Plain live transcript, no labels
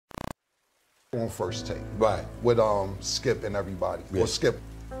on First Take. Right. With Skip and everybody. Yeah. Or Skip.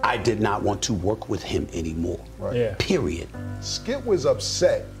 I did not want to work with him anymore. Right. Yeah. Period. Skip was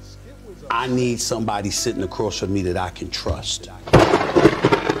upset. I need somebody sitting across from me that I can trust.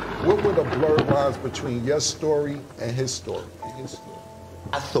 What were the blurred lines between your story and his story?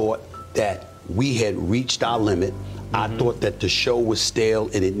 I thought that we had reached our limit. I thought that the show was stale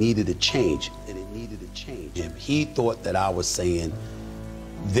and it needed a change. And he thought that I was saying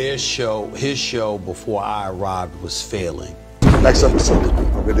his show before I arrived was failing. Next episode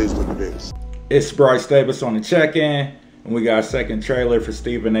of It Is What It Is. It's Bryce Davis on the check-in, and we got a second trailer for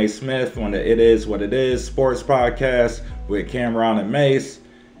Stephen A. Smith on the It Is What It Is sports podcast with Cameron and Mace.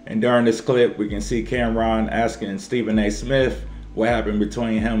 And during this clip, we can see Cameron asking Stephen A. Smith what happened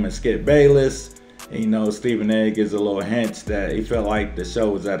between him and Skip Bayless. And, you know, Stephen A. gives a little hint that he felt like the show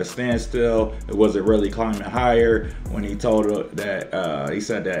was at a standstill. It wasn't really climbing higher when he told her that he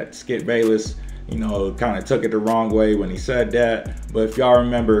said that Skip Bayless, you know, kind of took it the wrong way when he said that. But if y'all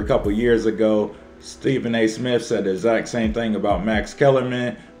remember a couple years ago, Stephen A. Smith said the exact same thing about Max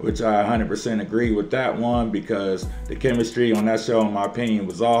Kellerman, which I 100% agree with that one, because the chemistry on that show, in my opinion,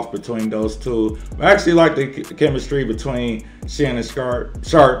 was off between those two. I actually like the chemistry between Shannon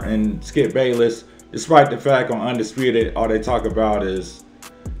Sharpe and Skip Bayless, despite the fact on Undisputed, all they talk about is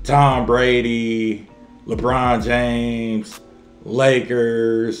Tom Brady, LeBron James,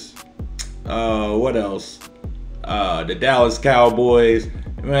 Lakers, what else? The Dallas Cowboys.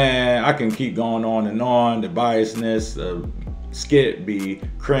 Man, I can keep going on and on. The biasness of Skip be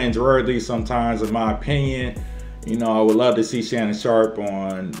cringe-worthy sometimes, in my opinion. You know, I would love to see Shannon Sharpe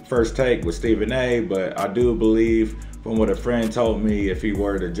on First Take with Stephen A., but I do believe, from what a friend told me, if he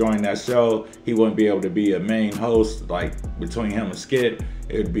were to join that show, he wouldn't be able to be a main host like between him and Skip.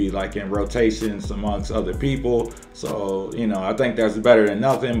 It would be like in rotations amongst other people. So, you know, I think that's better than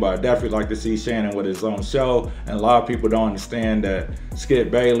nothing, but I definitely like to see Shannon with his own show. And a lot of people don't understand that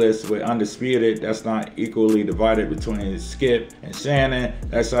Skip Bayless with Undisputed, that's not equally divided between Skip and Shannon.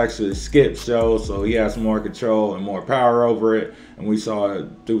 That's actually Skip's show, so he has more control and more power over it. And we saw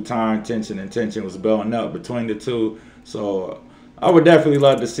through time, tension was building up between the two. So I would definitely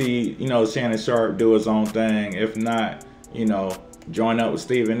love to see, you know, Shannon Sharpe do his own thing. If not, you know, join up with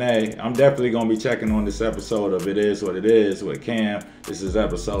Stephen A. I'm definitely going to be checking on this episode of It Is What It Is with Cam. This is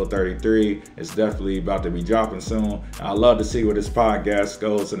episode 33. It's definitely about to be dropping soon. I'd love to see where this podcast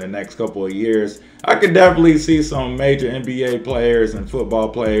goes in the next couple of years. I could definitely see some major NBA players and football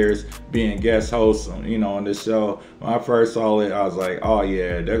players being guest hosts, you know, on this show. When I first saw it, I was like, oh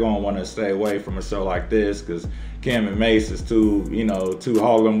yeah, they're going to want to stay away from a show like this, because Cam and Mace is too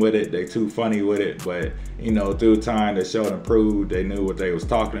hogging with it. They too funny with it. But, you know, through time, the show improved. They knew what they was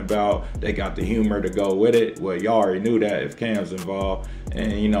talking about. They got the humor to go with it. Well, y'all already knew that if Cam's involved.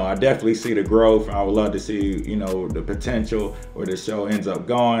 And, you know, I definitely see the growth. I would love to see, you know, the potential where the show ends up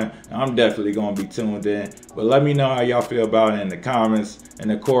going. I'm definitely going to be tuned in. But let me know how y'all feel about it in the comments.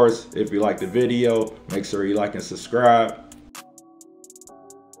 And, of course, if you like the video, make sure you like and subscribe.